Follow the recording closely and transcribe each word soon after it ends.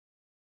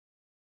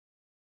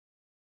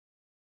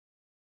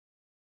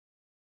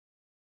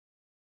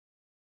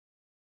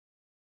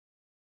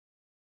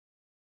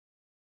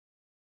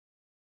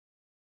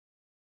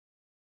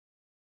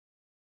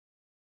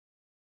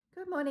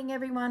Good morning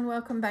everyone,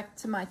 welcome back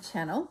to my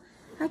channel.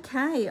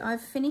 Okay,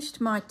 I've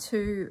finished my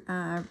two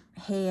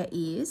hare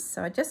ears,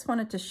 so I just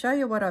wanted to show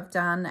you what I've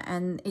done,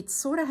 and it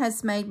sort of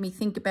has made me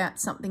think about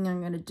something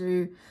I'm going to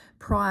do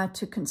prior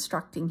to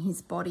constructing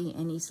his body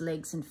and his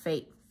legs and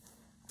feet.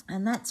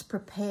 And that's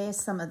prepare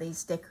some of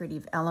these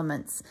decorative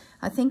elements.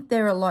 I think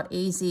they're a lot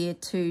easier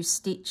to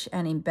stitch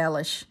and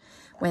embellish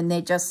when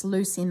they're just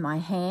loose in my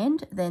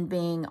hand than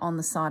being on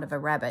the side of a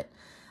rabbit.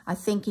 I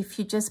think if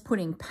you're just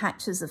putting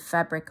patches of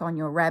fabric on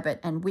your rabbit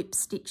and whip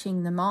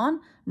stitching them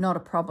on, not a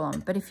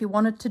problem. But if you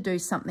wanted to do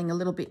something a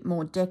little bit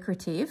more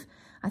decorative,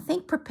 I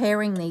think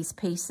preparing these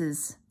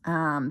pieces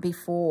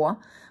before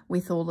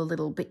with all the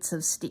little bits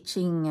of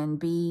stitching and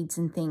beads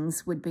and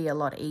things would be a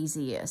lot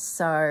easier.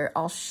 So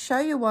I'll show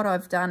you what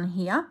I've done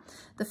here.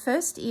 The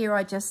first ear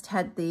I just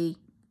had the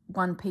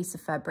one piece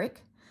of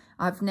fabric.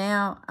 I've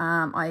now,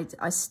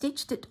 I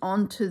stitched it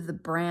onto the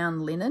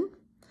brown linen,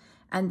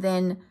 and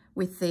then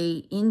with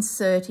the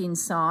insert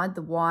inside,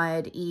 the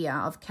wired ear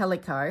of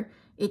calico,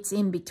 it's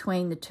in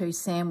between the two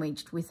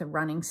sandwiched with a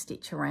running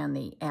stitch around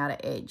the outer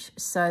edge.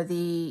 So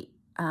the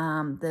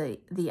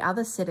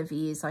other set of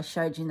ears I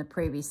showed you in the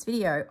previous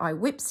video, I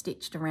whip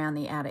stitched around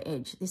the outer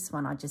edge. This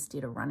one I just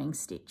did a running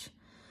stitch.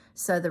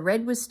 So the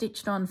red was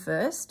stitched on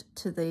first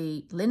to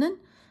the linen,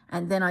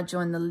 and then I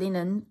joined the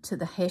linen to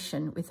the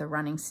hessian with a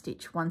running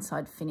stitch once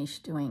I'd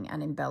finished doing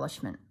an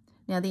embellishment.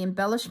 Now the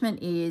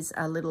embellishment is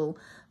a little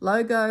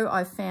logo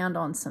I found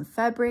on some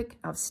fabric.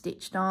 I've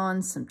stitched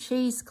on some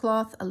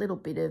cheesecloth, a little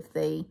bit of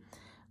the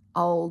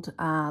old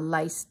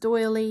lace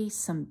doily,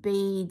 some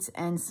beads,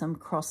 and some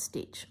cross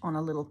stitch on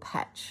a little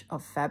patch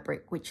of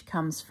fabric which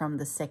comes from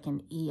the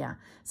second ear.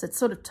 So it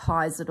sort of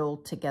ties it all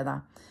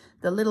together.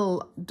 The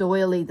little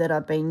doily that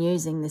I've been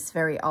using, this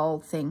very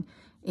old thing,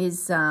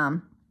 is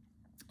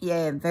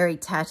yeah, very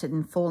tattered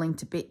and falling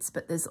to bits,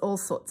 but there's all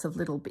sorts of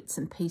little bits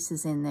and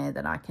pieces in there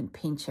that I can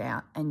pinch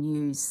out and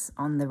use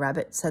on the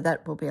rabbit, so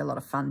that will be a lot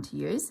of fun to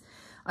use.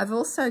 I've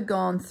also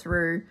gone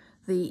through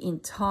the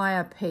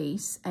entire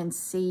piece and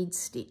seed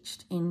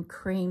stitched in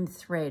cream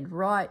thread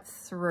right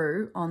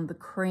through on the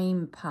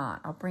cream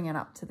part. I'll bring it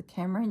up to the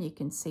camera and you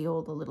can see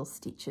all the little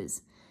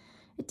stitches.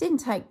 It didn't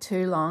take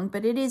too long,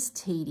 but it is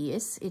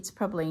tedious. It's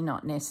probably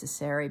not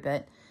necessary,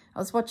 but I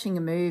was watching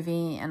a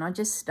movie and I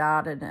just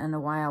started and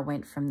away I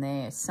went from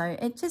there. So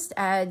it just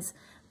adds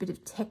a bit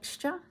of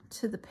texture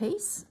to the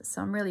piece.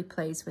 So I'm really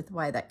pleased with the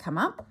way that come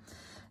up.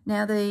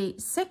 Now the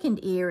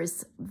second ear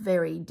is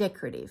very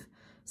decorative.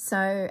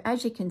 So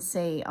as you can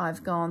see,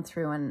 I've gone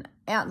through and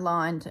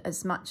outlined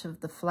as much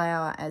of the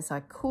flower as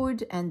I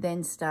could and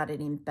then started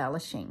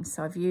embellishing.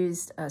 So I've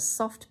used a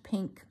soft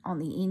pink on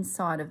the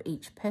inside of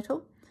each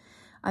petal.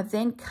 I've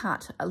then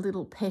cut a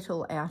little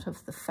petal out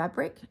of the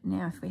fabric.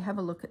 Now, if we have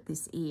a look at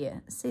this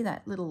ear, see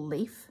that little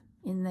leaf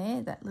in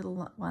there, that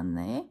little one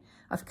there?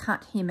 I've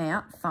cut him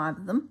out, 5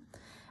 of them,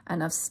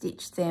 and I've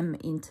stitched them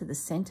into the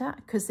center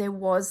because there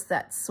was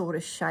that sort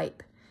of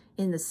shape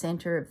in the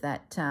center of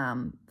that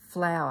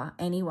flower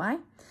anyway.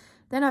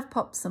 Then I've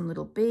popped some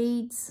little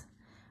beads.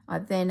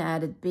 I've then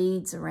added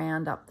beads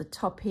around up the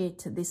top here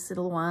to this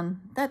little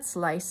one. That's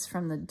lace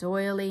from the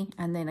doily,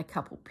 and then a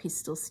couple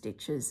pistol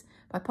stitches.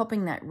 By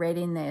popping that red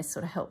in there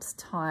sort of helps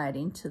tie it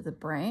into the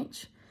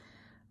branch.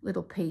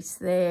 Little piece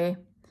there,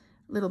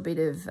 little bit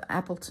of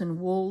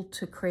Appleton wool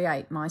to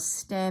create my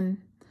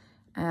stem,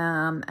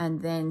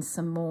 and then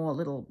some more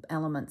little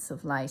elements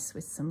of lace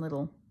with some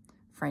little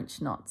French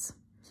knots.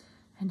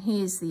 And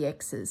here's the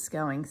X's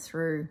going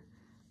through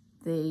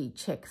the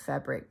check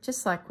fabric,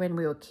 just like when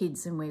we were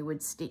kids and we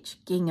would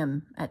stitch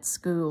gingham at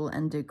school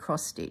and do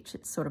cross stitch.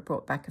 It sort of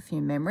brought back a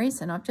few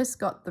memories, and I've just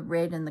got the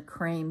red and the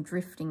cream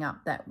drifting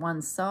up that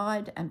one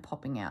side and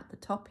popping out the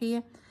top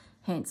here,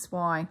 hence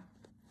why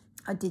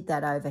I did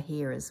that over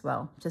here as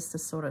well, just to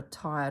sort of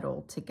tie it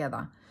all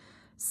together.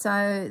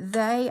 So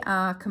they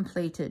are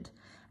completed,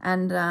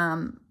 and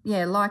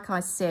yeah, like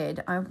I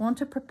said, I want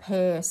to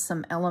prepare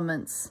some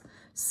elements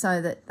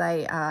so that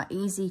they are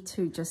easy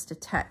to just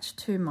attach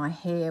to my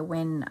hair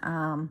when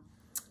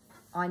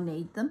I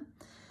need them.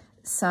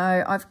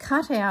 So I've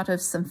cut out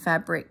of some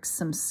fabric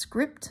some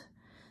script.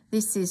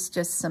 This is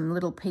just some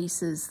little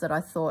pieces that I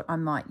thought I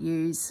might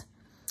use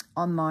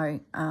on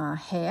my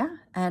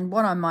hair. And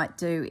what I might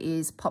do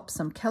is pop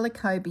some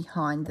calico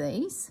behind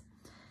these.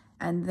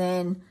 And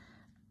then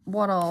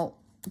what I'll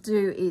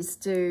do is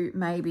do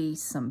maybe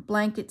some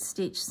blanket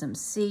stitch, some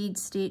seed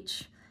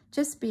stitch.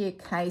 Just be a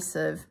case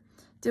of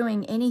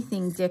doing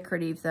anything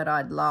decorative that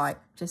I'd like,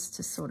 just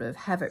to sort of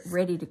have it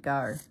ready to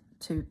go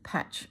to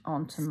patch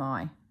onto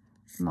my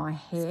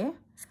hair.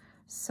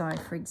 So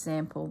for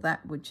example,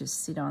 that would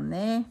just sit on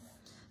there.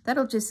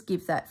 That'll just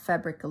give that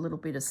fabric a little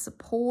bit of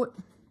support.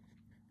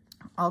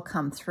 I'll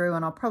come through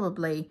and I'll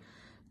probably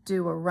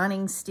do a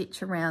running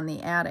stitch around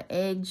the outer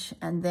edge,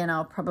 and then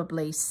I'll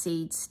probably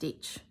seed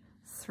stitch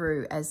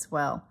through as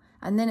well.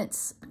 And then it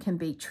can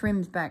be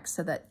trimmed back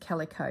so that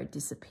calico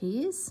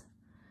disappears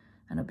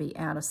and it'll be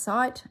out of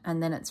sight,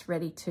 and then it's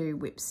ready to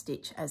whip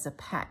stitch as a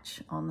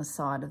patch on the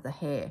side of the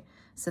hair.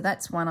 So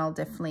that's one I'll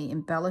definitely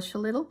embellish a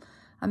little.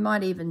 I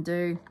might even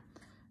do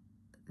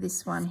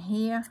this one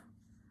here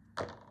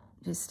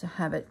just to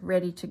have it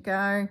ready to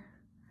go.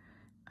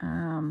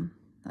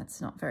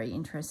 That's not very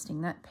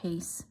interesting, that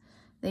piece.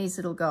 These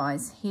little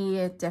guys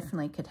here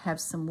definitely could have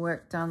some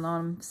work done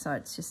on them, so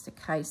it's just a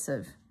case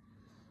of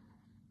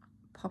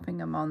popping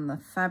them on the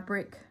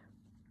fabric.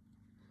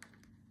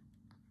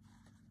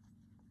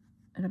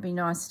 It'll be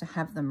nice to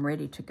have them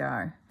ready to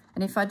go.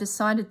 And if I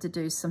decided to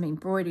do some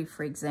embroidery,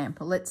 for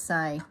example, let's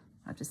say,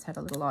 I just had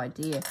a little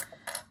idea.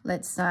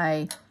 Let's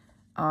say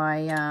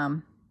I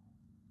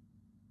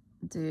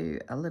do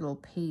a little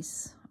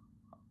piece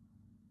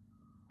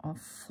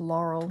of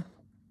floral.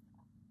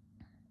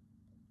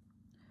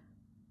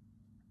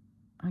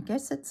 I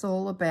guess it's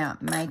all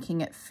about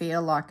making it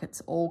feel like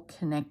it's all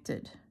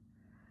connected.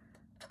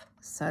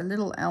 So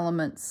little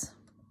elements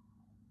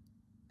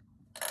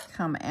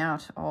come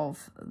out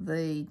of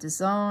the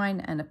design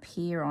and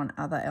appear on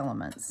other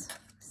elements.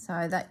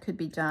 So that could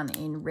be done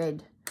in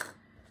red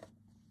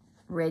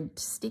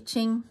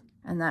stitching,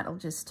 and that'll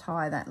just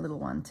tie that little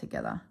one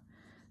together.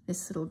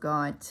 This little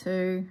guy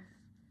too,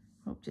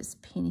 I'll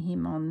just pin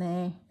him on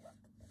there.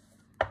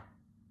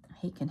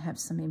 He can have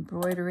some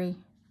embroidery.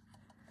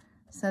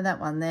 So that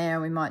one there,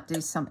 we might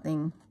do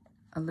something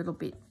a little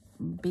bit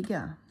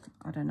bigger.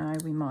 I don't know,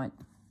 we might,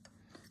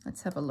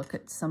 let's have a look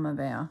at some of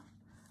our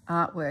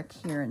artwork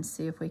here and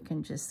see if we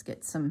can just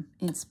get some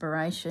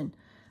inspiration.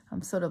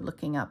 I'm sort of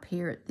looking up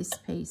here at this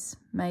piece.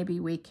 Maybe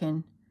we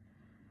can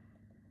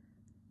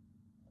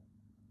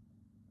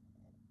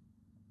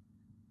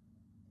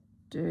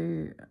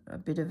do a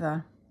bit of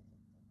a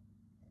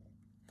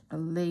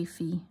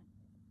leafy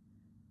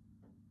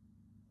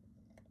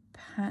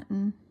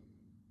pattern.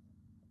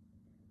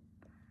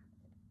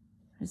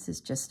 This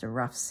is just a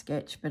rough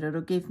sketch, but it'll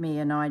give me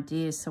an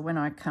idea, so when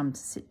I come to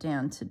sit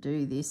down to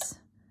do this,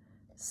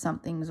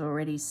 something's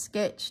already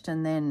sketched,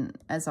 and then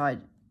as I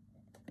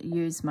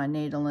use my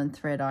needle and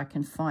thread, I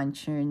can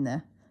fine-tune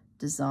the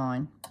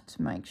design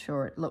to make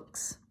sure it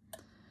looks.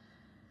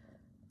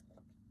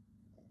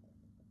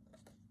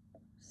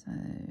 So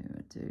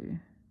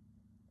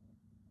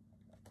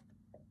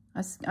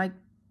I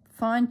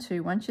find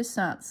too, once you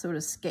start sort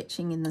of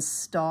sketching in the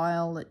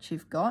style that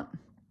you've got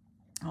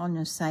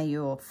on, say,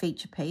 your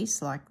feature piece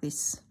like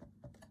this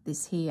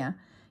here,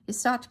 you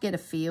start to get a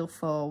feel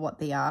for what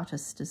the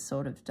artist has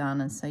sort of done,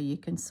 and so you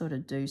can sort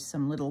of do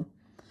some little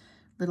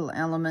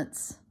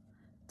elements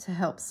to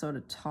help sort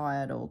of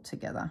tie it all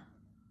together.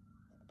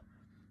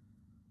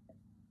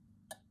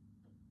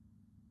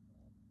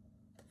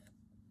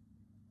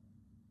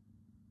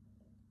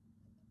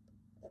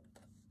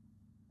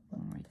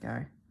 There we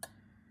go.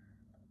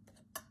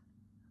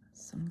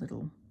 Some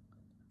little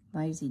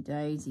lazy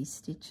daisy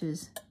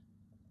stitches.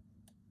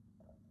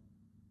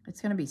 It's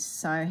going to be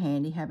so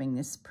handy having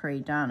this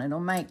pre-done. It'll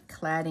make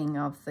cladding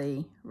of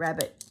the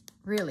rabbit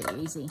really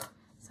easy.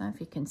 So if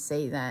you can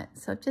see that.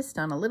 So I've just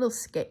done a little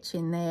sketch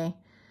in there.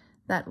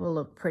 That will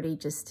look pretty,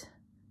 just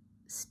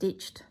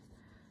stitched.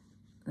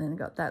 Then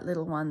got that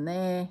little one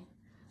there.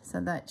 So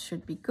that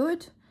should be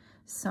good.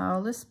 So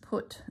I'll just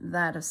put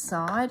that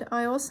aside.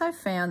 I also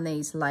found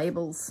these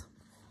labels.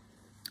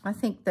 I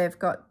think they've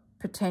got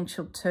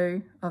potential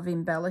too of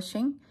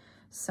embellishing.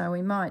 So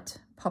we might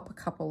pop a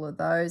couple of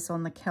those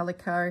on the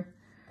calico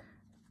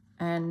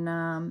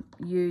and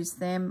use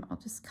them. I'll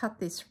just cut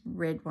this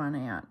red one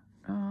out.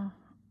 Oh,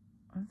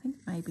 I think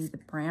maybe the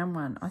brown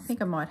one. I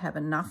think I might have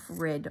enough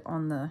red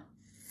on the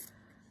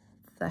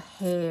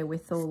hair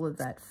with all of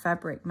that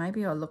fabric.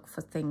 Maybe I'll look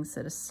for things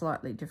that are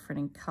slightly different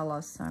in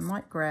colour. So I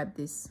might grab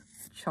this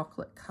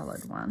chocolate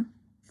coloured one.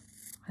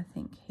 I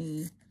think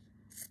he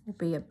will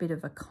be a bit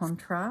of a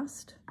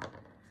contrast.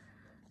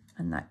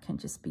 And that can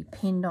just be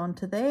pinned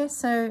onto there.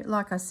 So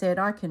like I said,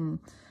 I can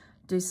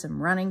do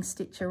some running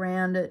stitch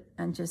around it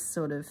and just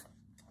sort of,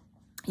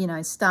 you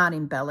know, start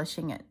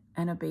embellishing it,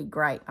 and it'll be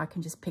great. I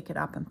can just pick it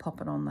up and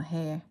pop it on the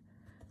hair.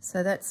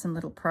 So that's some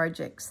little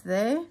projects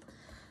there.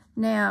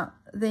 Now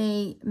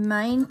the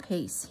main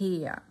piece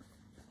here,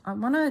 I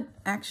want to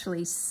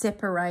actually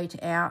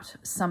separate out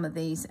some of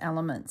these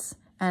elements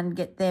and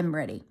get them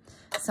ready.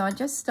 So I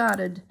just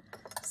started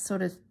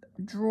sort of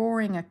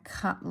drawing a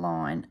cut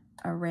line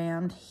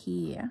around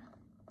here,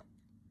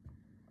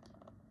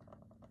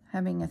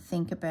 having a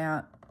think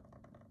about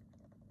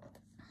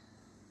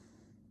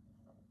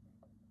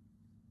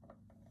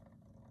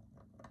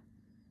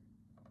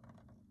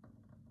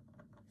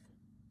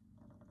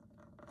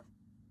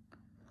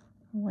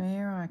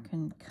where I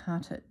can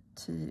cut it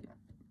to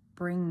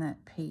bring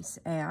that piece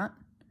out.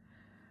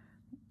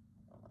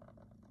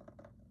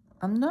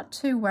 I'm not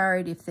too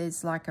worried if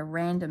there's like a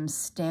random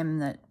stem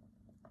that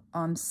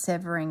I'm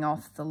severing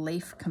off the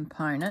leaf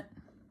component.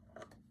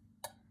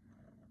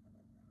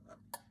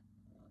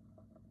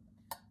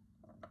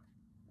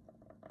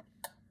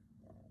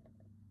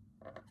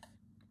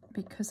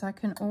 Because I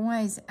can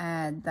always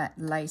add that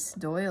lace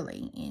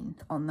doily in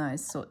on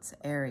those sorts of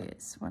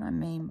areas. What I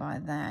mean by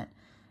that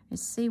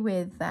is, see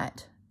where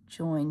that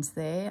joins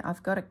there?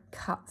 I've got to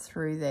cut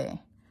through there.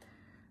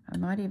 I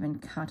might even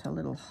cut a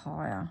little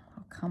higher.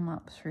 I'll come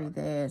up through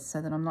there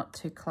so that I'm not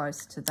too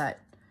close to that.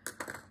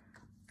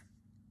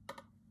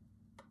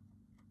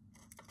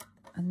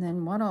 And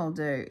then what I'll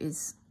do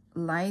is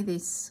lay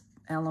this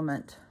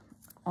element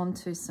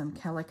onto some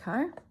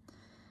calico,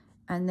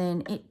 and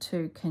then it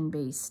too can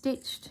be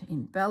stitched,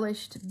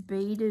 embellished,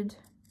 beaded,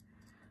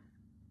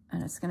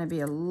 and it's going to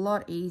be a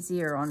lot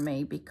easier on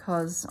me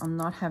because I'm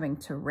not having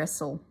to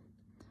wrestle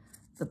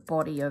the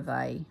body of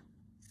a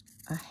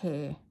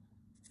hare.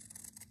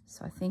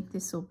 So I think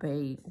this will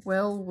be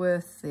well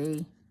worth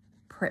the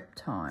prep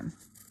time.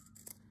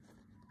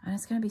 And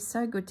it's going to be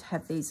so good to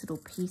have these little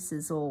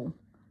pieces all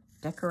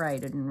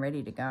decorated and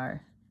ready to go.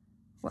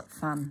 What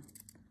fun.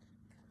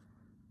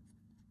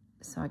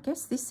 So I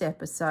guess this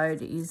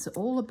episode is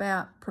all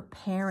about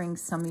preparing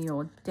some of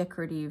your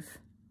decorative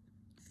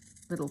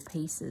little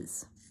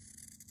pieces.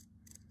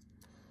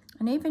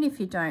 And even if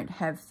you don't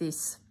have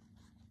this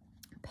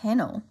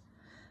panel,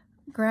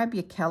 grab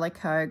your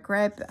calico,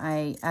 grab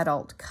a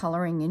adult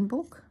colouring in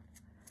book,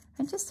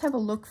 and just have a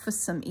look for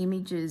some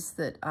images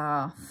that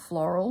are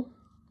floral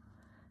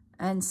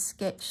and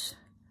sketch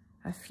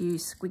a few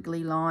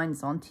squiggly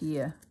lines onto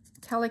your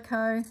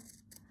calico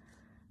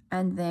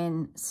and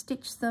then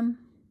stitch them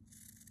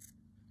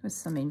with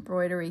some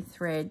embroidery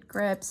thread.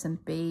 Grab some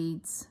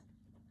beads.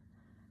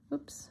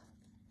 Oops.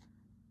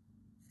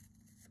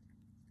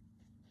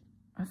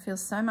 I feel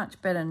so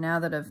much better now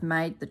that I've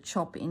made the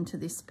chop into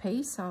this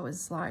piece. I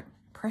was like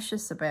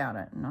precious about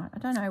it, and I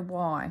don't know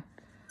why,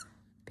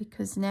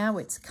 because now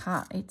it's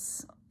cut,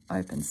 it's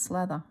open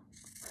slather.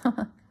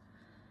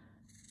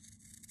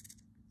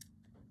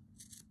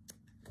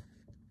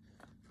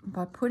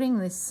 By putting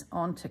this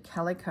onto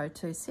calico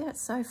too, see,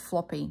 it's so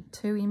floppy.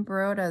 To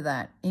embroider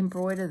that,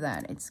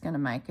 it's going to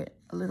make it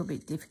a little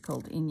bit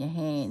difficult in your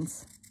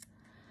hands.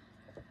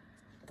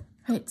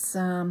 It's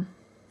going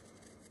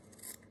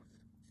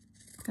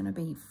to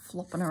be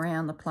flopping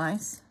around the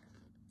place.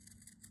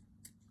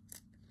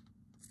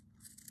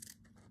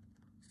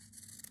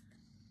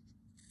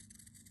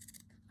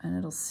 And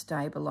it'll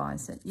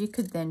stabilize it. You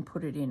could then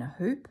put it in a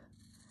hoop.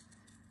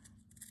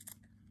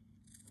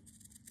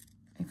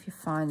 If you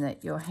find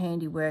that your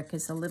handiwork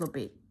is a little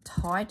bit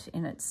tight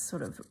and it's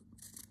sort of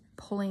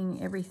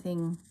pulling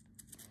everything,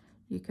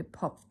 you could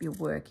pop your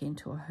work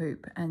into a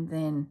hoop and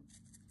then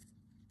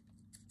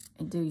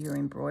do your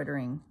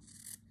embroidering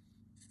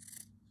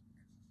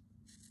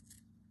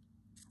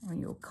or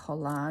your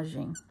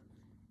collaging.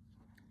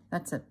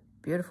 That's a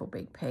beautiful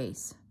big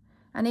piece.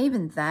 And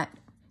even that,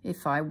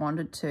 if I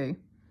wanted to,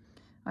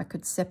 I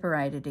could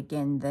separate it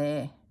again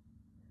there.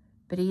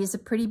 But he is a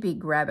pretty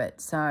big rabbit,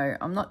 so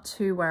I'm not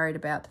too worried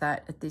about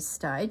that at this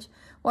stage.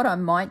 What I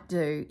might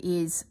do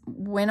is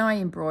when I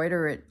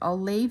embroider it, I'll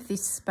leave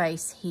this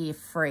space here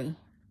free.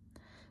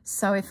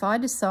 So if I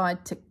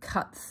decide to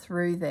cut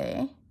through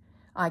there,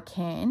 I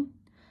can.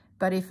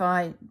 But if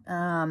I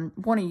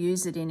want to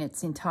use it in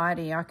its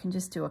entirety, I can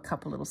just do a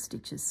couple little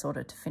stitches sort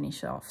of to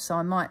finish off. So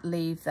I might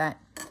leave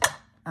that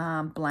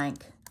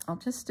blank. I'll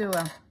just do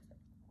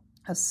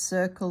a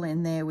circle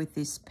in there with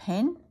this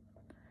pen,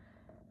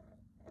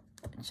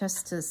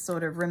 just to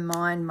sort of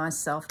remind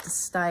myself to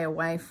stay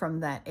away from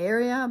that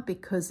area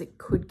because it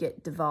could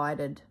get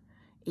divided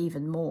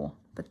even more.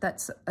 But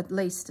that's at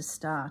least a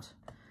start.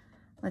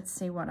 Let's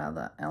see what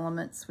other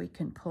elements we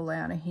can pull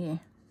out of here.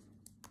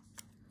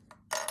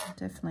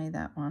 Definitely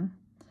that one.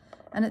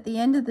 And at the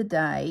end of the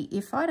day,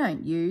 if I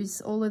don't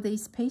use all of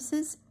these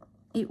pieces,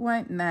 it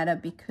won't matter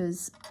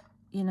because,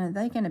 you know,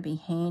 they're going to be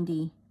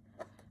handy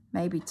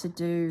maybe to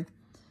do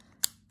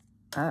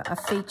a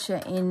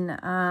feature in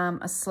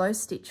a slow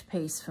stitch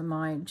piece for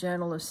my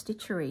Journal of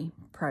Stitchery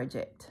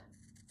project.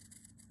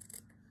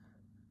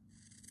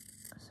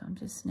 So I'm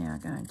just now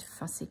going to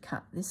fussy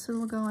cut this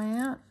little guy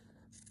out.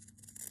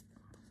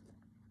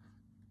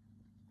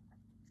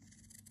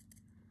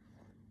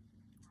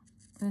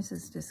 This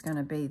is just going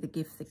to be the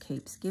gift that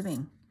keeps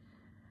giving.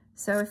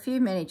 So if you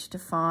manage to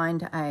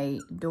find a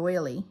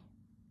doily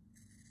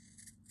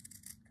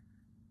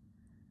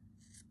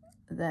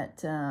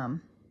that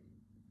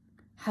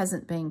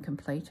hasn't been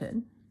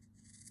completed,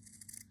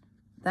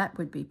 that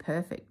would be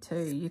perfect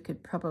too. You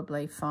could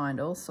probably find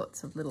all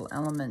sorts of little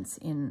elements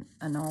in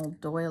an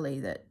old doily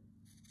that,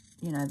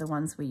 you know, the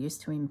ones we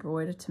used to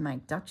embroider to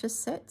make Duchess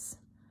sets.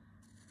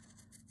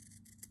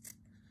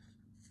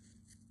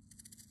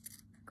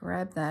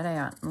 Grab that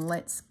out and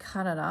let's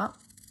cut it up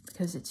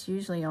because it's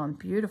usually on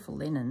beautiful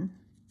linen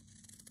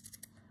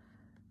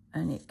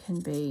and it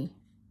can be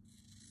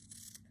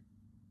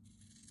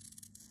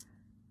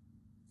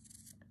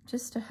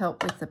just to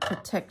help with the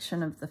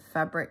protection of the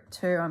fabric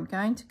too. I'm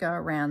going to go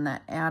around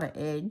that outer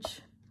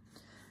edge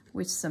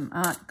with some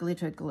art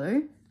glitter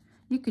glue.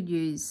 You could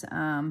use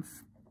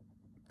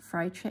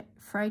fray check,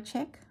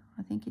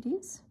 I think it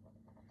is.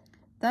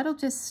 That'll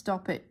just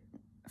stop it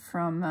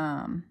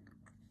from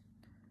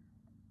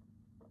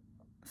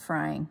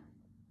fraying,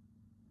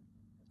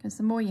 because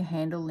the more you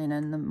handle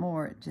linen, the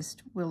more it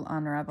just will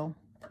unravel,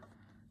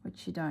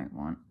 which you don't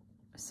want.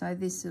 So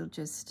this will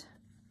just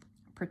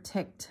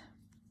protect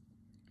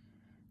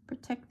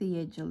the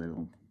edge a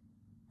little.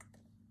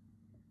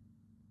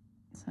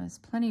 So there's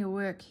plenty of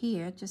work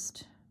here,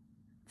 just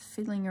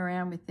fiddling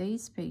around with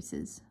these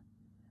pieces.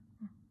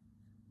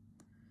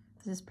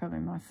 This is probably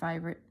my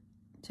favourite,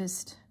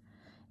 just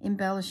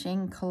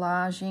embellishing,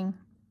 collaging,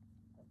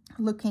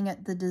 looking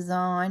at the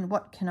design,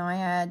 what can I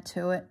add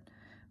to it,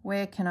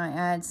 where can I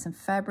add some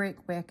fabric,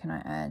 where can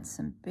I add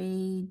some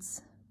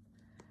beads,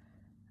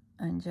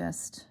 and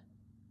just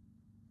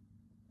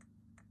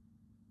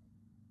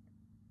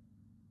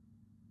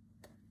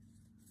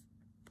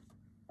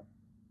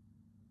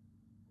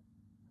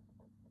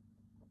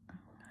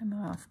I'm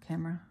off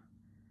camera.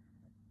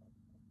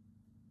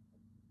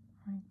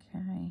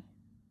 Okay,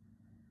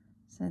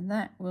 so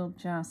that will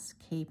just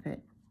keep it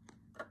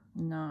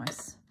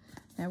nice.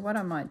 Now what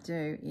I might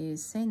do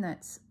is, seeing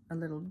that's a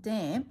little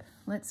damp,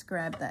 let's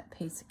grab that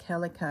piece of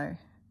calico.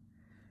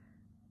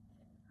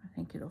 I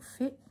think it'll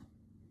fit.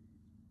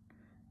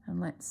 And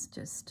let's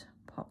just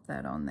pop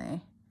that on there.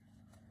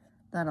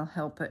 That'll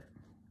help it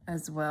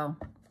as well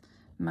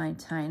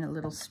maintain a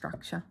little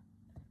structure.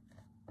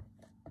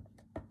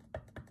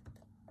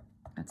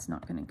 That's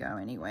not going to go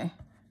anywhere.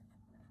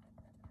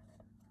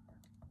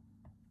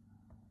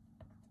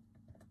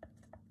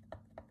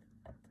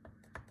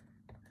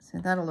 So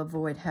that'll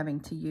avoid having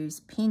to use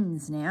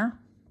pins now,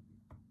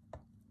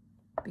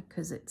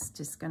 because it's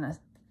just going to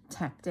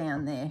tack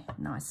down there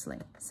nicely.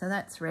 So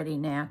that's ready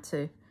now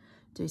to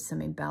do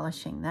some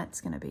embellishing. That's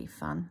going to be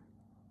fun.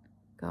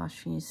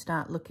 Gosh, when you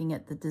start looking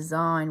at the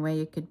design where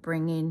you could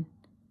bring in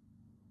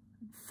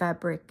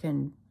fabric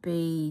and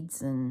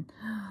beads and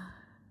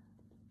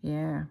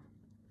yeah,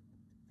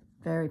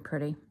 very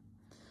pretty.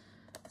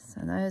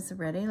 So those are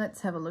ready.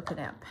 Let's have a look at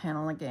our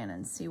panel again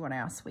and see what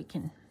else we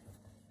can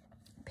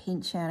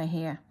pinch out of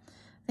here.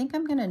 I think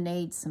I'm going to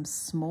need some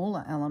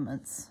smaller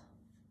elements.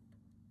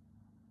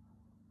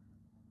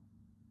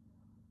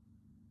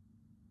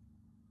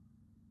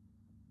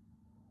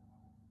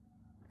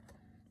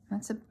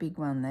 That's a big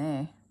one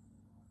there.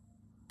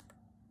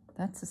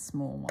 That's a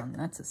small one.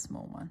 That's a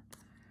small one.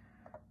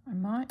 I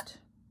might.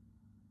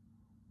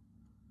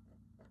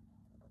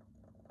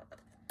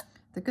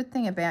 The good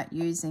thing about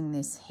using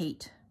this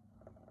heat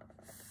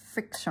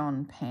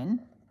friction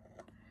pen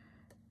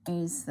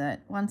is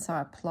that once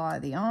I apply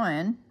the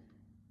iron,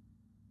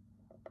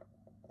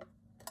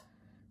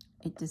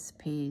 it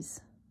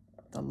disappears.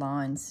 The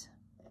lines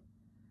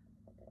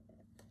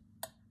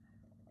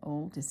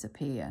all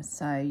disappear.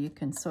 So you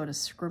can sort of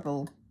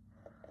scribble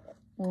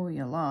all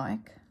you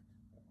like.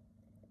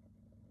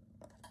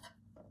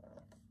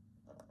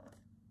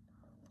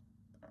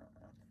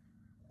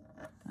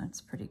 That's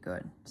pretty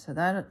good. So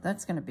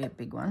that's going to be a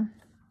big one.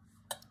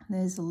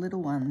 There's a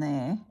little one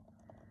there.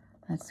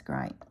 That's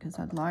great, because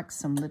I'd like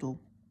some little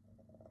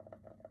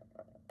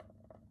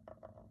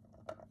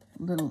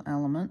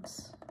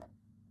elements.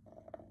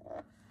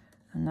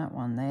 And that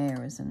one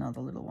there is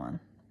another little one.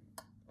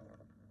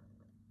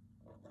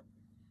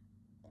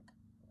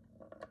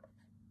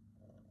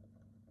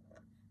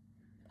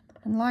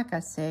 And like I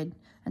said,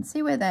 and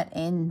see where that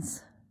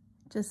ends,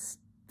 just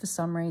for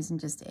some reason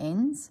just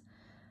ends.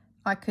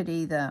 I could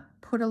either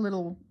put a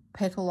little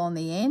petal on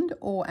the end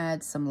or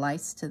add some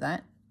lace to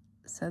that.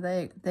 So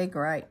they're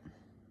great.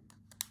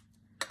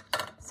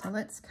 So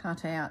let's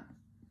cut out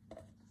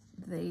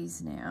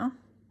these now.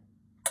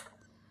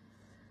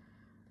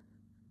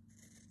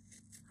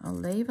 I'll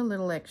leave a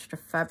little extra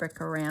fabric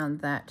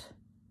around that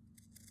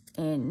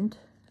end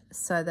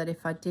so that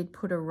if I did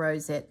put a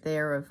rosette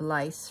there of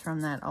lace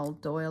from that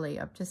old doily,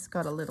 I've just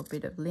got a little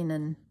bit of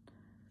linen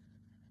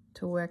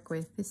to work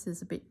with. This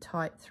is a bit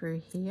tight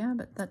through here,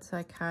 but that's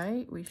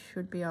okay. We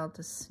should be able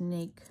to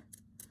sneak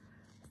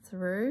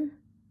through.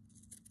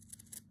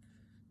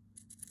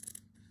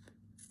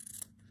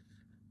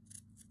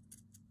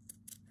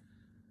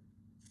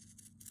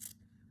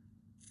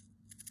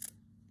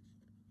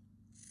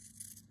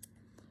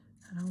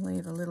 And I'll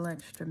leave a little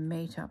extra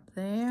meat up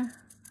there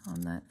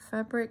on that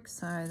fabric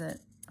so that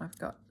I've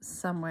got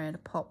somewhere to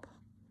pop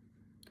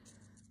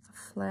a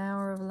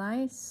flower of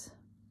lace.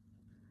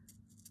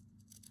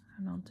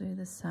 And I'll do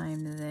the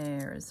same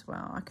there as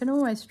well. I can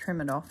always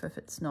trim it off if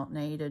it's not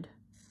needed.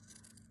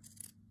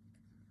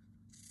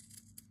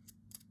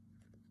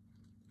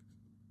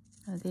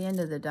 At the end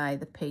of the day,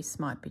 the piece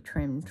might be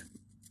trimmed,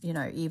 you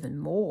know, even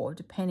more,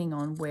 depending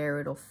on where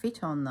it'll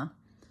fit on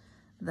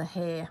the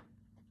hair.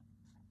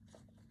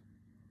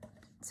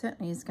 It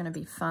certainly is going to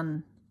be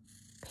fun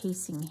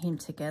piecing him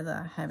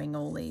together, having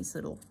all these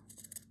little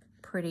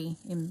pretty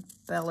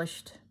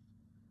embellished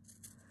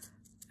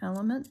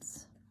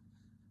elements.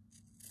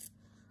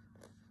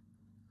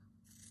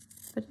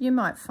 But you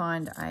might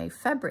find a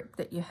fabric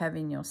that you have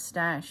in your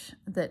stash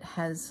that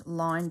has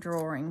line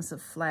drawings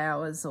of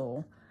flowers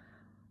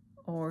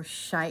or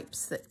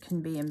shapes that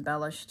can be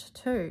embellished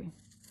too.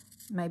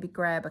 Maybe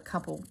grab a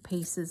couple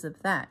pieces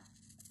of that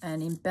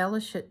and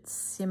embellish it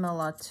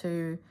similar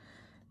to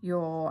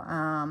your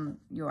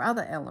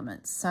other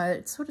elements. So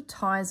it sort of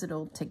ties it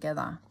all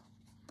together.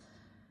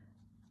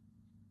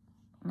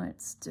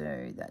 Let's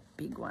do that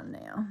big one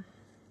now.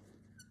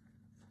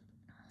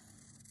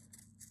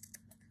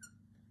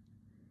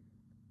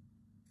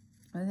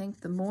 I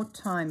think the more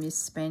time you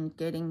spend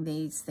getting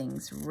these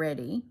things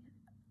ready,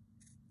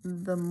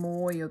 the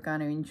more you're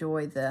going to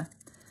enjoy the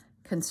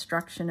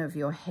construction of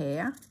your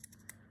hair,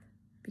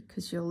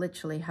 because you'll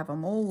literally have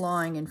them all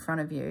lying in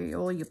front of you,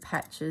 all your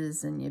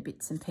patches and your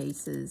bits and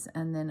pieces,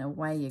 and then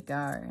away you go,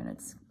 and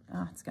it's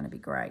going to be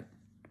great.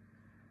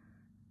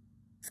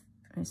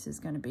 This is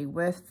going to be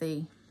worth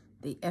the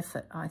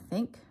effort, I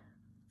think.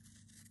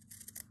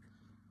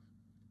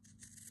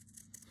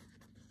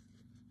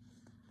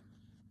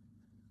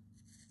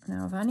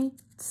 Now I've only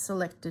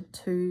selected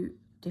 2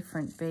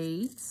 different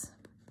beads.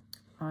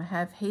 I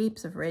have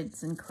heaps of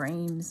reds and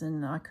creams,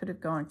 and I could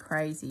have gone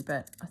crazy,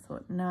 but I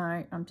thought,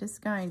 no, I'm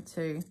just going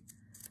to,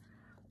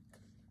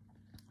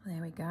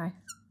 there we go.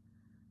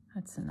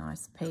 That's a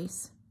nice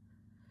piece.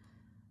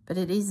 But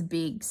it is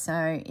big,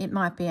 so it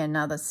might be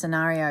another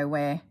scenario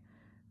where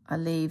I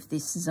leave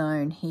this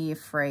zone here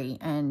free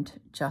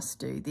and just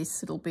do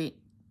this little bit,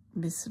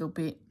 this little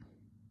bit.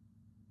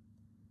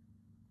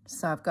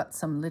 So I've got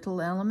some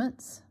little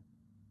elements.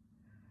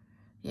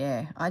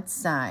 Yeah, I'd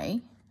say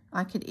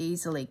I could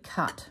easily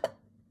cut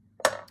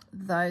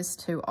those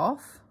 2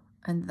 off,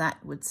 and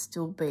that would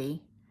still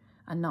be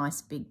a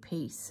nice big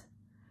piece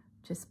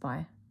just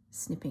by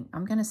snipping.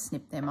 I'm going to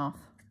snip them off.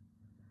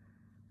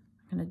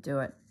 I'm going to do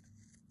it.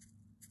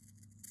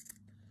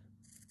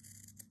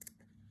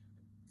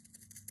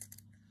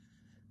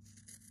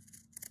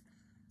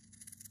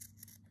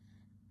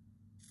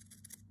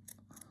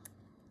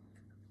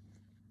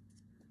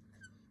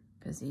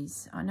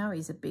 Because I know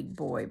he's a big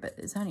boy, but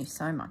there's only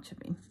so much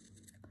of him.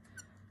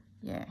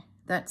 Yeah,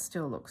 that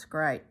still looks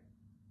great.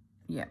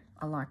 Yeah,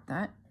 I like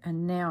that.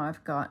 And now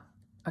I've got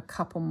a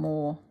couple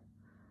more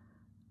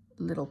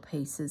little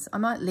pieces. I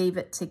might leave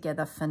it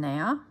together for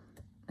now.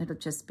 It'll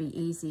just be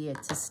easier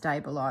to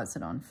stabilize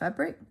it on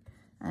fabric,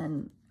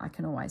 and I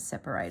can always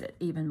separate it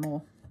even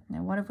more.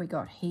 Now, what have we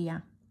got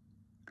here?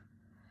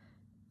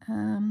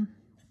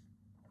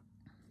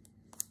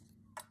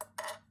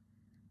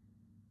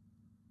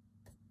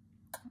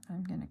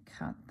 I'm going to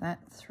cut that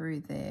through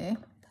there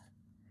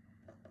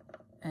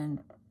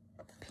and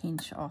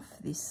pinch off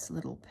this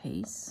little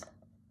piece.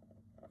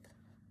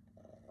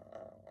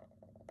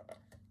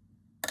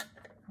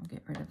 I'll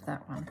get rid of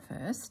that one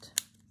first.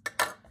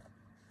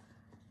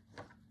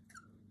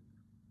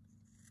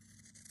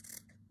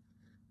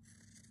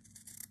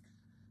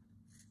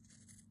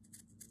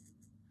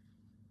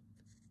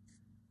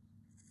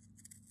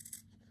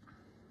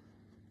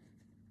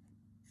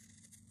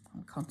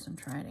 I'm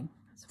concentrating,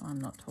 that's why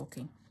I'm not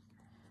talking.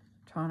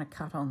 Trying to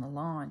cut on the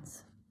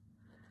lines.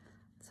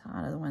 It's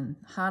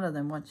harder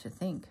than what you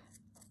think.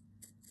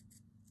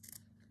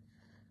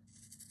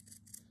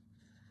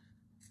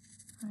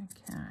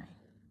 Okay.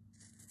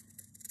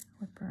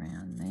 Whip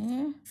around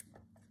there.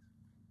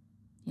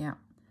 Yeah.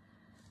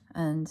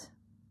 And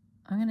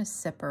I'm going to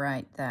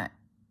separate that,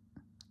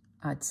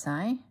 I'd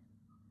say.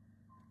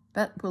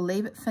 But we'll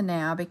leave it for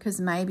now, because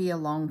maybe a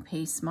long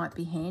piece might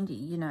be handy.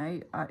 You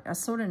know, I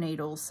sort of need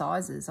all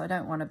sizes. I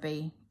don't want to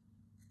be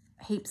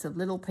heaps of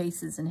little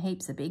pieces and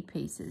heaps of big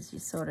pieces. You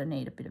sort of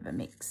need a bit of a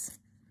mix.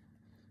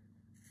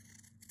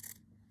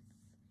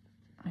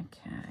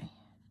 Okay.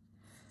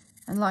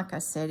 And like I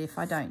said, if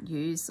I don't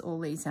use all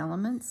these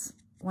elements,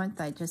 won't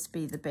they just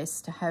be the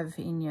best to have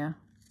in your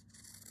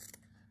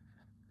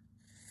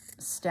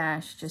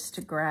stash just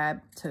to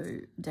grab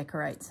to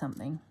decorate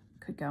something?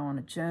 Could go on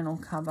a journal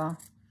cover.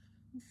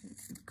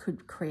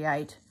 Could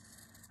create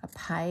a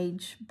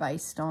page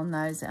based on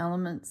those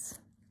elements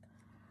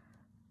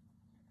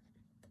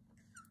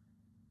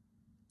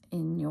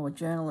in your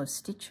journal of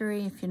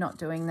stitchery. If you're not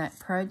doing that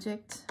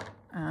project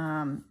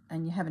and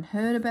you haven't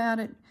heard about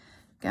it,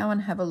 go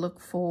and have a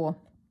look for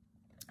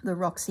the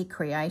Roxy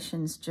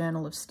Creations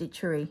Journal of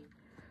Stitchery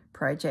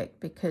project,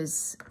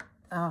 because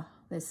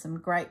there's some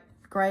great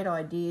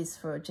ideas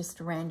for just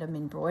random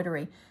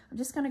embroidery. I'm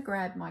just going to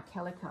grab my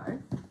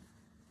calico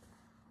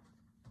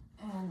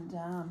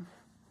and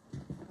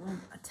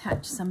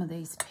attach some of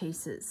these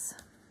pieces.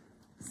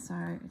 So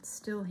it's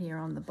still here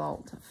on the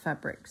bolt of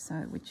fabric, so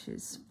which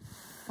is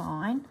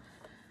fine.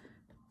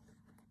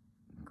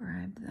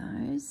 Grab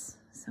those.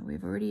 So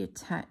we've already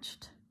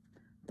attached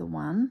the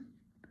one,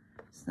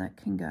 so that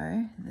can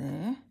go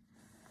there.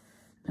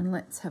 And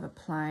let's have a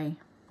play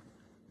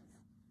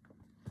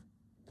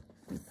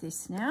with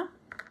this now.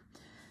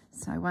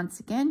 So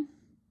once again,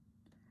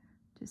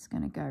 just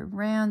going to go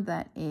round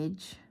that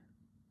edge,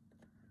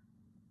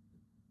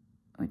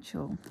 which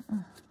will,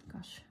 oh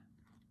gosh,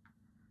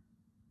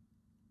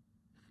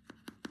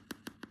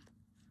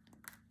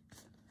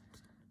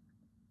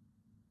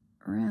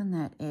 around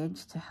that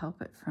edge to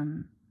help it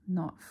from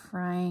not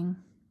fraying.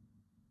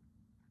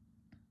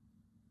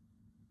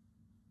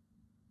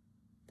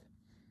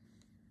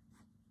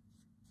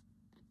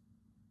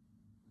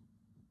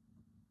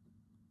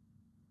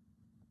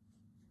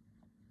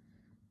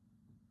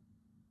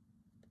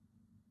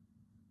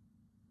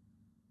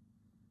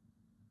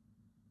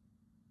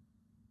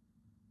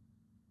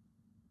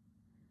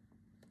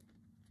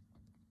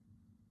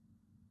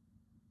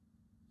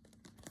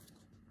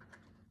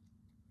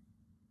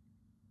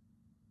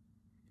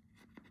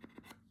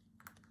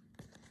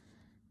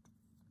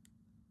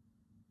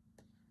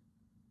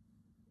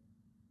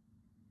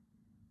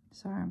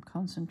 Sorry, I'm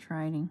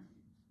concentrating.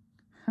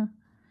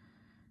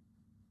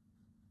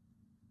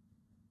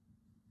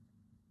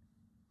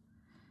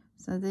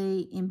 So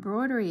the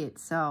embroidery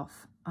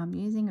itself, I'm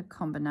using a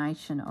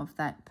combination of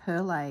that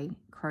perle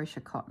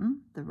crochet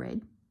cotton, the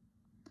red,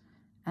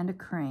 and a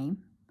cream.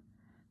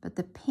 But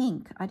the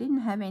pink, I didn't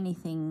have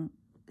anything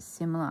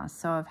similar,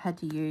 so I've had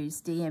to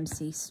use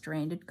DMC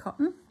stranded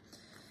cotton.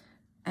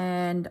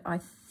 And I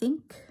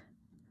think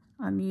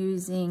I'm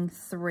using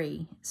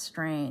 3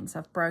 strands.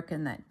 I've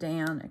broken that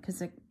down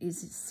because it is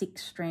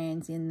 6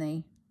 strands in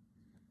the,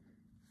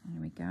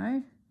 there we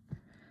go.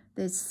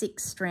 There's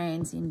 6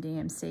 strands in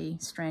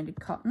DMC stranded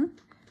cotton.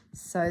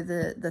 So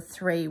the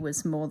 3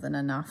 was more than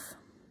enough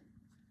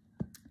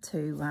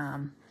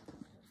to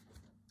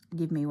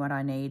give me what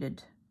I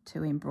needed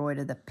to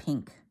embroider the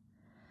pink.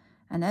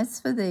 And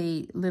as for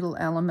the little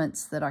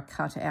elements that I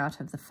cut out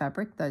of the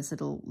fabric, those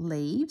little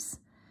leaves,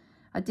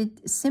 I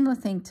did a similar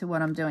thing to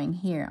what I'm doing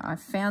here. I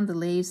found the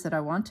leaves that I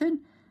wanted,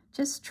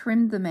 just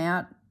trimmed them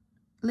out,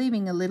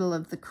 leaving a little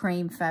of the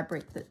cream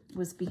fabric that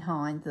was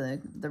behind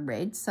the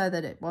red so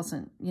that it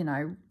wasn't, you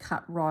know,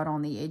 cut right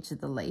on the edge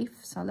of the leaf.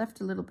 So I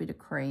left a little bit of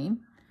cream.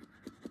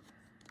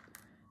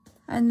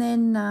 And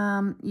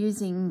then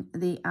using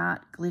the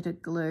art glitter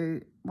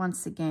glue,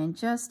 once again,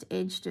 just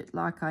edged it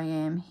like I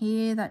am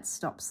here. That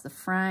stops the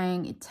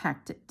fraying. It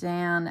tacked it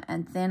down.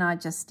 And then I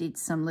just did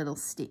some little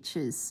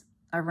stitches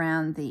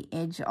around the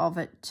edge of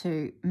it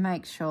to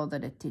make sure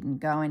that it didn't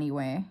go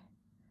anywhere.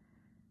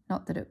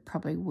 Not that it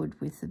probably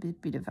would with a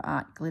bit of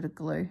art glitter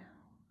glue.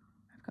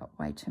 I've got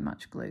way too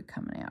much glue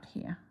coming out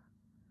here.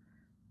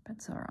 But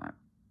it's all right.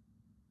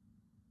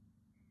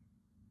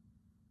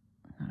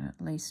 And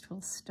at least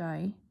will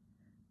stay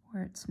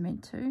where it's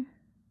meant to.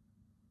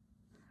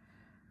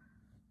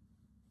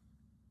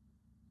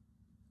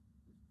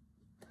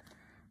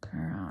 All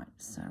right,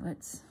 so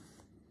let's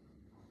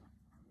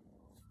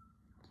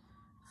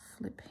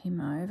flip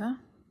him over.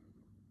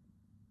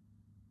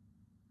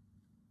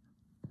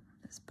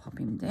 Just pop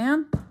him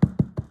down.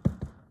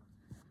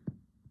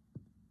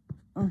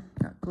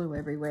 Got glue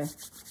everywhere.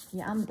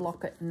 You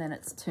unblock it and then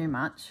it's too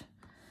much.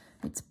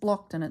 It's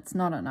blocked and it's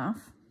not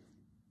enough.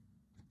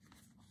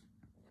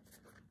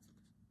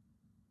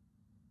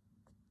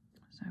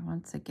 So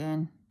once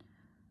again,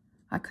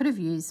 I could have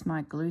used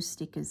my glue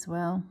stick as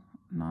well.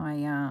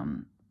 My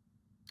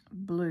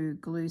blue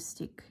glue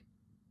stick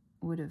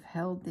would have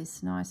held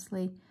this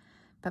nicely.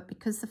 But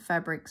because the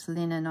fabric's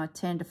linen, I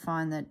tend to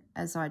find that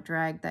as I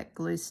drag that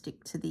glue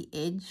stick to the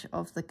edge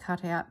of the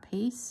cutout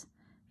piece,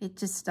 it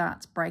just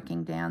starts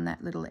breaking down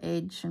that little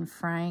edge and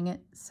fraying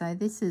it. So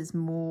this is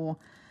more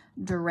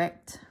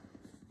direct,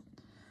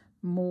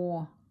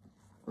 more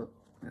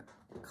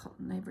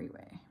cotton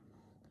everywhere.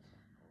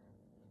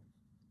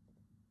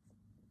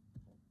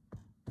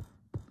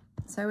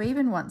 So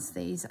even once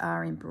these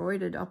are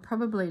embroidered, I'll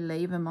probably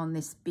leave them on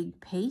this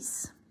big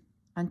piece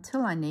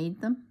until I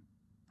need them.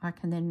 I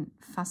can then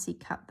fussy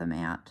cut them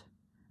out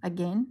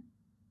again.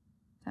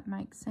 That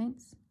makes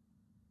sense.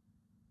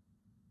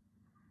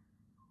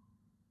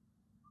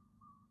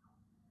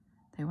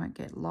 They won't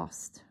get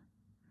lost.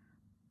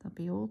 They'll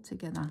be all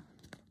together.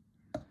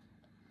 Oh,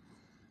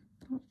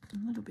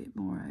 a little bit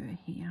more over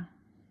here.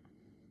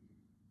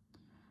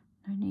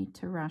 No need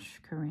to rush,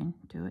 Corrine.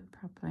 Do it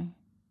properly.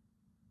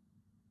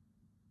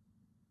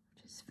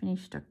 Just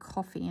finished a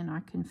coffee and I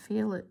can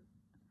feel it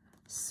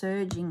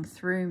surging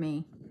through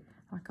me.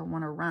 Like I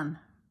want to run.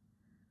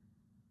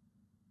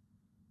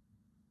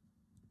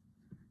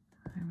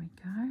 There we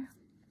go.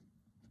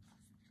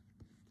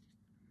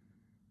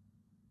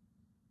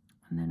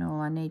 And then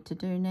all I need to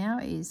do now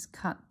is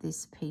cut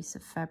this piece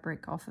of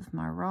fabric off of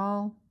my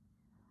roll.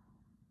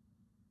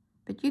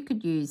 But you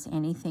could use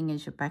anything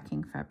as your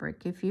backing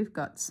fabric. If you've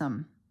got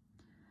some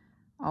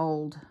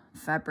old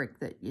fabric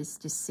that you're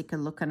just sick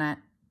of looking at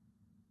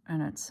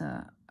and it's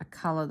a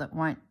colour that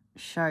won't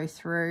show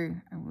through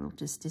and will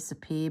just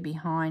disappear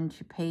behind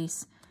your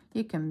piece,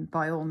 you can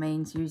by all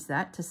means use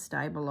that to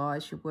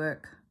stabilize your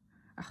work.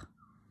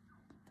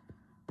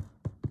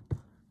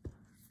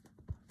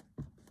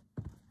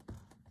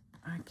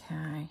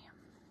 Okay,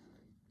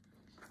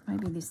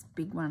 maybe this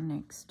big one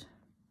next.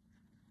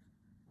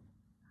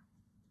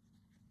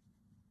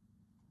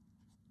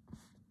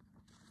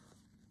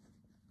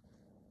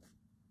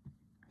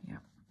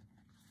 Yep.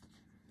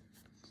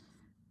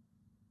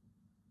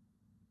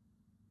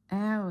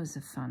 Hours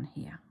of fun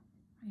here,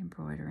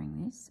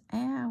 embroidering this.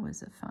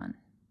 Hours of fun.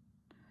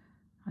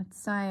 I'd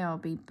say I'll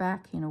be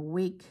back in a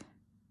week.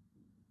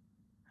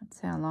 That's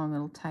how long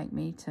it'll take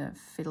me to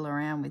fiddle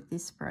around with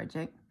this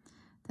project.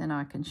 Then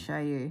I can show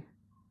you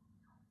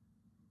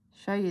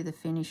the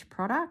finished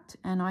product,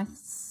 and I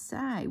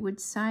would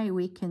say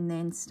we can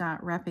then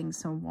start wrapping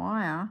some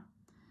wire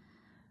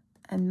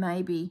and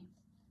maybe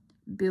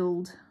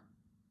build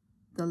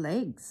the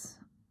legs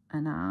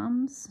and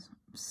arms,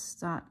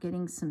 start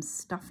getting some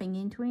stuffing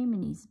into him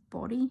and his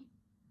body.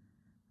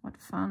 What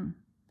fun.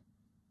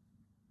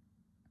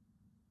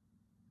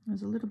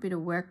 There's a little bit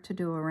of work to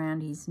do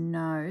around his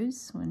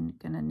nose. We're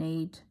going to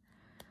need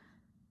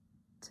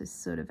to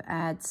sort of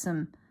add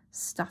some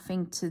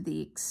stuffing to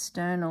the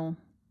external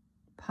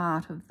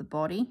part of the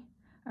body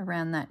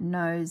around that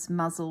nose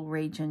muzzle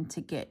region to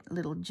get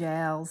little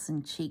jowls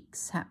and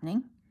cheeks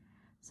happening.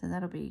 So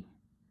that'll be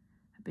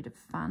a bit of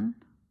fun.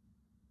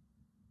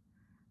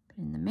 But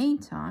in the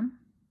meantime,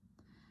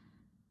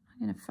 I'm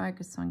going to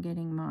focus on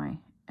getting my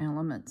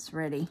elements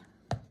ready.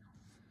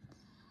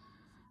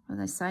 Well,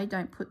 they say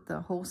don't put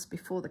the horse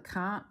before the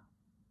cart.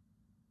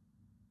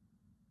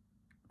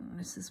 And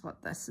this is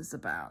what this is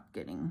about,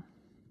 getting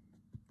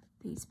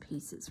these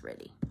pieces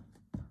ready.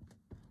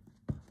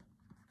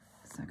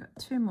 So I've got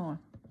 2 more.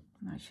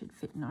 They should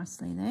fit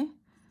nicely there.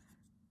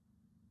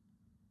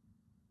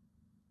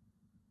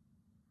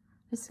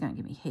 This is going to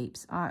give me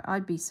heaps.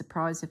 I'd be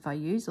surprised if I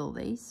use all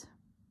these.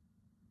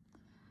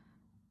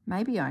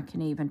 Maybe I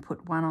can even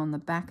put one on the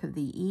back of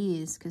the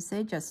ears because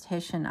they're just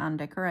Hessian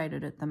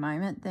undecorated at the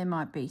moment. There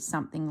might be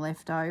something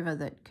left over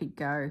that could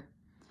go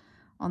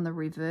on the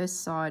reverse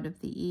side of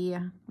the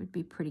ear. Would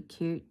be pretty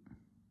cute.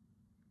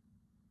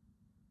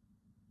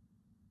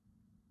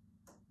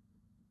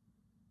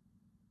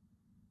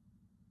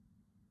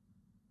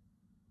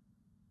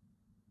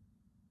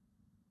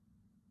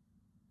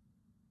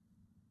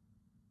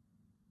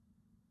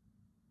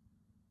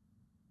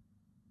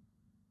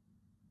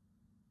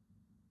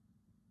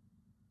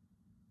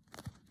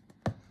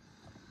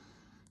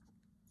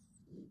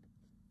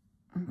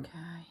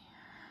 Okay,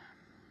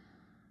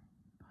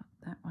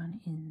 put that one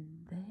in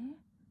there.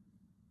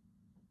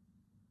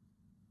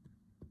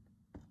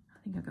 I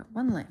think I've got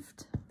one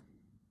left.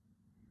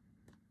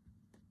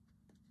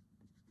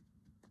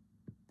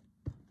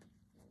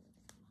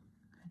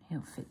 And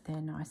he'll fit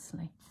there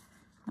nicely.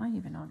 Am I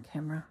even on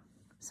camera?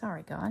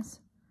 Sorry, guys.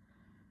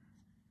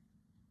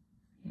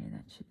 Yeah,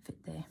 that should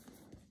fit there.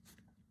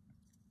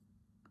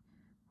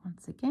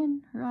 Once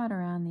again, right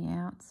around the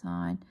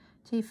outside.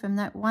 Gee, from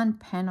that one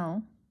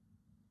panel,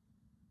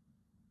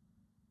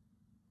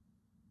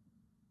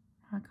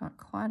 I've got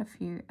quite a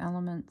few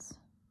elements.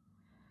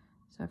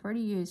 So I've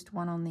already used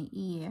one on the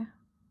ear.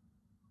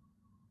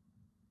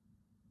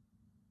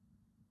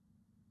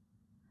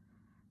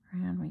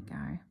 Around we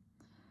go.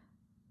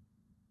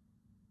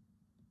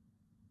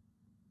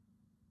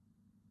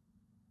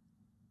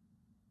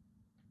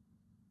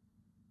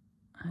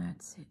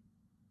 That's it.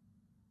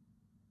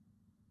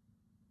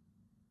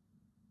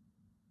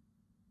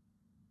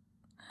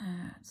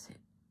 That's it.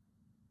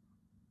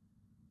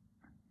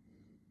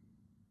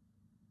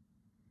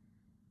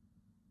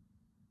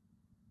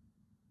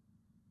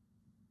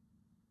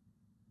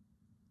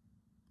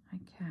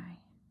 Okay,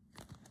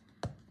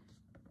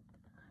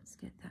 let's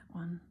get that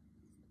one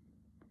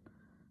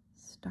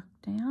stuck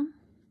down.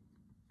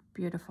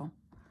 Beautiful.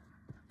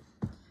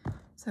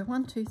 So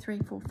 1, 2, 3,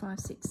 4, 5,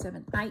 6,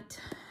 7, 8,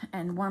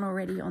 and one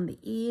already on the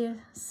ear.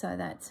 So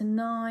that's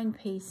 9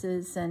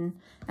 pieces. And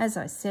as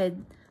I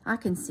said, I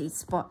can see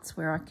spots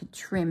where I could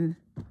trim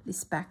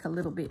this back a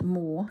little bit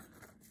more.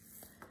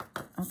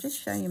 I'll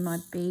just show you my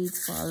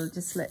beads while I'll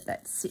just let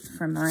that sit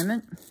for a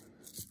moment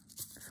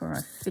before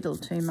I fiddle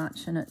too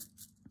much and it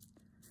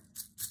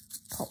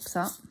pops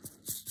up,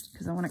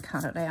 because I want to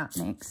cut it out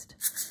next.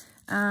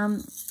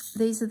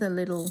 These are the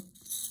little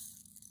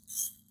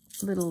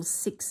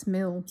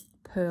 6mm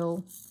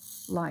pearl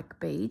like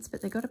beads,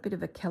 but they got a bit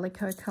of a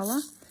calico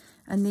colour,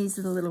 and these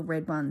are the little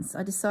red ones.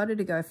 I decided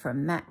to go for a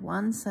matte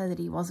one so that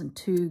he wasn't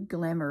too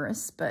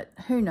glamorous, but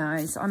who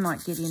knows, I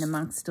might get in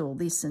amongst all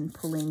this and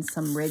pull in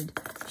some red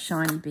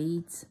shiny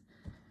beads.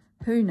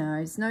 Who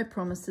knows, no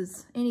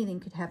promises, anything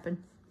could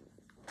happen.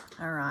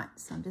 All right,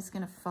 so I'm just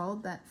going to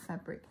fold that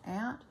fabric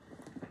out,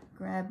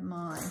 grab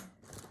my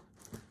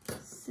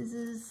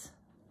scissors,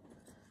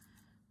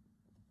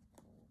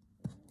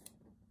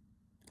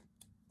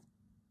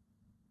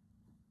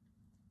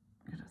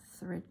 got a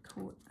thread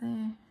caught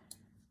there,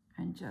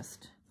 and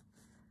just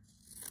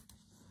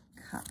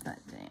cut that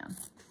down.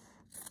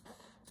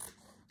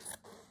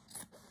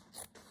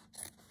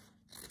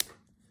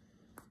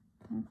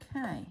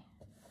 Okay.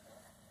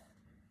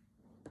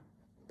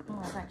 Oh,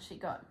 I've actually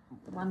got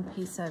one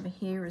piece over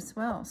here as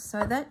well.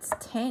 So that's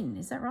 10,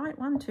 is that right?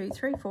 1, 2,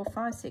 3, 4,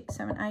 5, 6,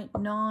 7, 8,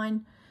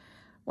 9.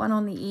 One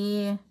on the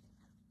ear.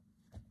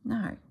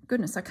 No,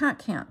 goodness, I can't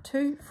count.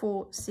 2,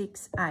 4,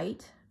 6,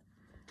 8,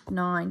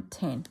 9,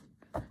 10.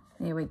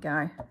 There we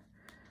go.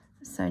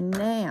 So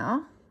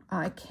now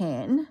I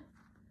can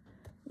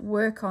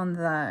work on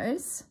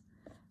those,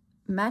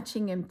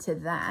 matching them to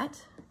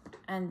that,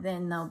 and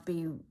then they'll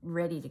be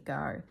ready to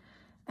go.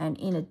 And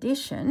in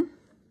addition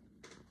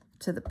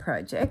to the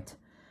project,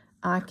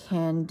 I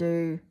can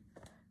do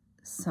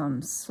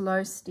some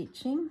slow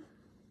stitching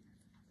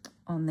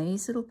on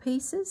these little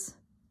pieces,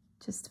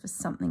 just for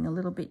something a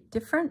little bit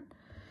different.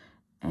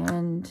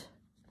 And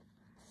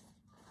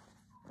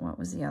what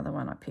was the other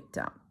one I picked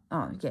up?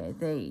 Oh yeah,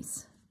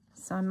 these.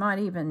 So I might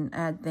even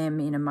add them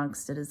in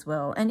amongst it as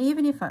well. And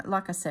even if,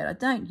 like I said, I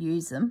don't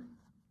use them,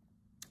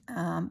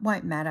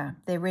 won't matter.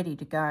 They're ready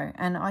to go.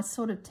 And I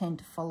sort of tend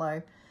to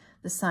follow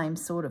the same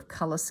sort of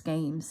colour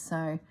schemes.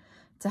 So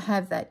to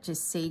have that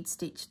just seed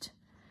stitched,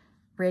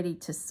 ready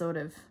to sort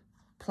of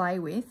play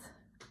with.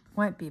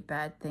 Won't be a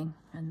bad thing,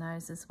 and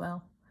those as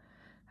well.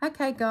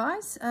 Okay,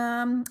 guys,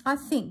 I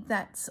think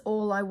that's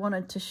all I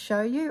wanted to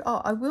show you.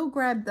 Oh, I will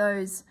grab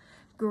those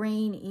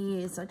green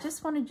ears. I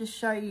just wanted to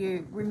show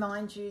you,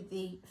 remind you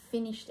the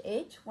finished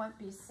edge. Won't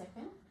be a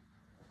second.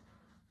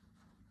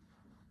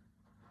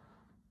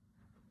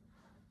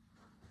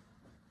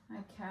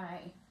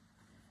 Okay.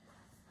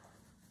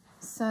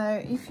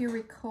 So if you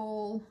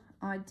recall,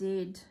 I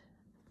did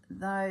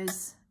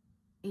those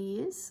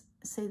ears.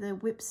 See the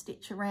whip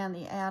stitch around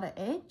the outer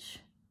edge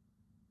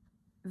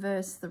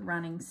versus the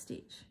running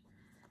stitch.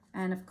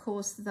 And of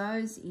course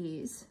those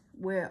ears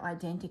were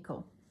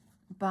identical,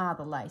 bar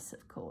the lace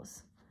of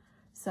course.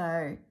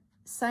 So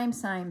same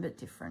but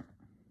different.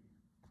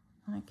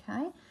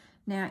 Okay,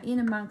 now in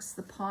amongst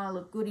the pile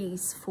of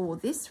goodies for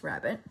this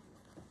rabbit,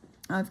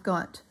 I've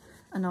got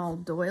an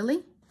old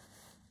doily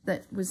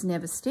that was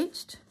never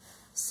stitched,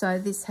 so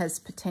this has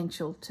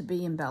potential to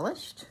be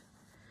embellished.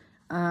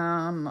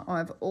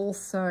 I've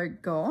also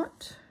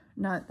got,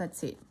 no,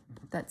 that's it.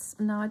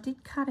 No, I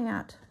did cut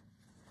out.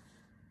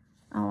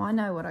 Oh, I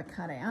know what I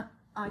cut out.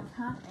 I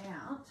cut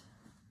out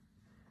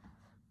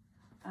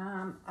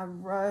a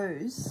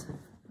rose.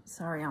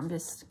 Sorry, I'm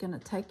just going to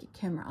take your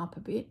camera up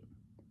a bit.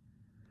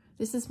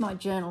 This is my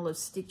Journal of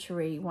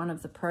Stitchery, one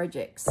of the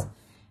projects.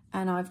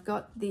 And I've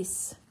got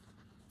this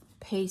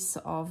piece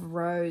of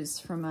rose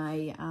from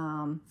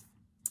a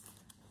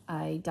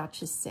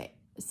Duchess set.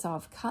 So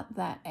I've cut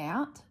that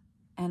out.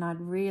 And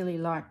I'd really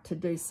like to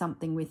do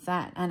something with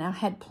that. And I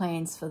had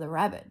plans for the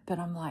rabbit, but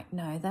I'm like,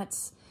 no,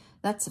 that's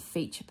a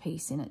feature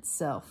piece in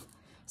itself.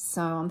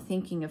 So I'm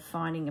thinking of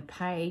finding a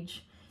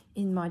page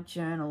in my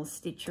Journal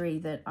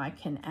Stitchery that I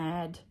can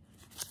add,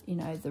 you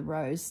know, the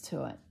rose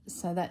to it.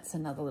 So that's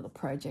another little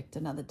project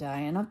another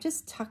day. And I've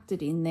just tucked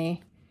it in there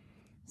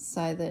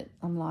so that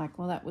I'm like,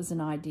 well, that was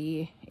an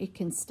idea. It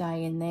can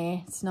stay in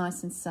there. It's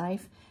nice and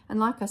safe. And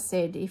like I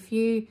said, if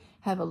you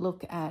have a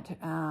look at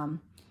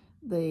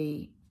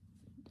the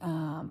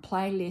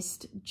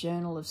playlist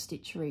Journal of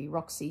Stitchery,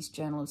 Roxy's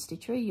Journal of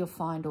Stitchery, you'll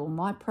find all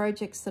my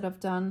projects that I've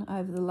done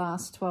over the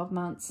last 12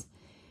 months.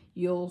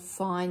 You'll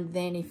find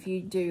then, if you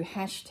do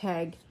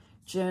hashtag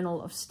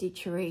Journal of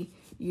Stitchery,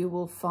 you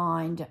will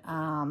find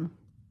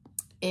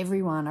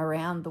everyone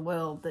around the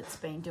world that's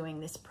been doing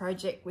this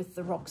project with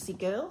the Roxy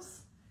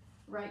girls,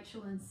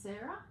 Rachel and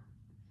Sarah.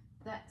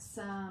 That's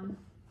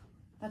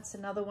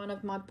another one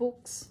of my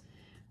books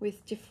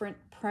with different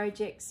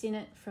projects in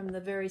it from the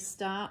very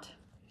start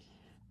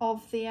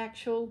of the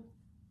actual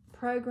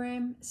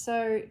program.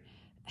 So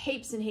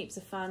heaps and heaps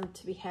of fun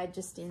to be had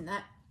just in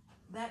that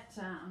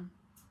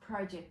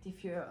project.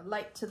 If you're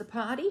late to the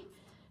party,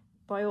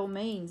 by all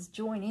means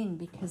join in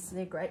because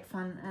they're great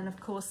fun. And of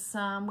course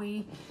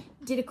we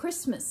did a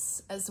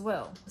Christmas as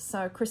well,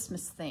 so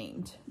Christmas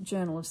themed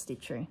Journal of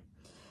Stitchery.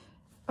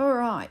 All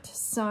right,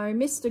 so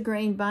Mr.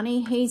 Green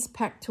Bunny, he's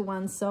packed to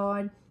one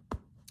side.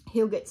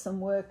 He'll get some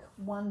work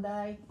one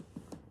day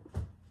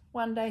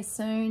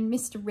soon.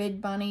 Mr.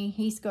 Red Bunny,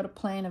 he's got a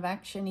plan of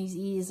action. His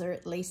ears are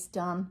at least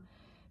done.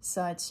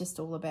 So it's just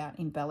all about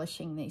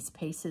embellishing these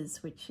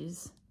pieces, which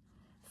is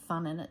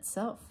fun in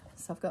itself.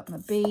 So I've got my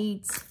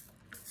beads.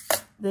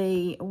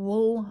 The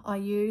wool I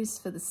use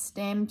for the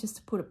stem, just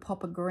to put a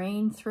pop of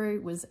green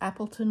through, was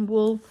Appleton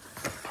wool.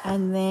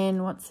 And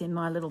then what's in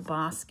my little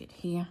basket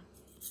here?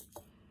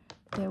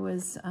 There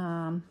was,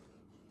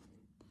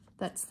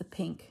 that's the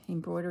pink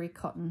embroidery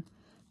cotton,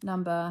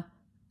 number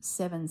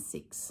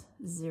 760.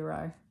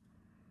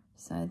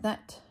 So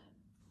that,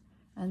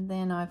 and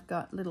then I've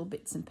got little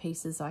bits and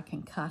pieces I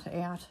can cut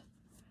out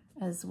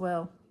as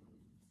well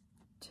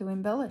to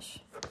embellish.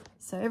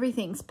 So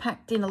everything's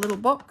packed in a little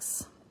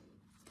box.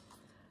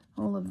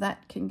 All of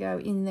that can go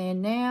in there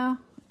now,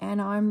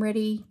 and I'm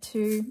ready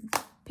to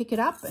pick it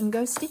up and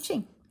go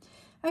stitching.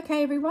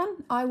 Okay,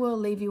 everyone, I will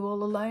leave you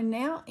all alone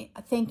now.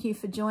 Thank you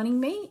for joining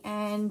me,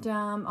 and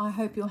I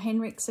hope your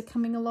Hendricks are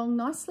coming along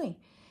nicely.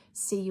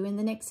 See you in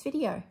the next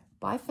video.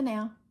 Bye for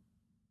now.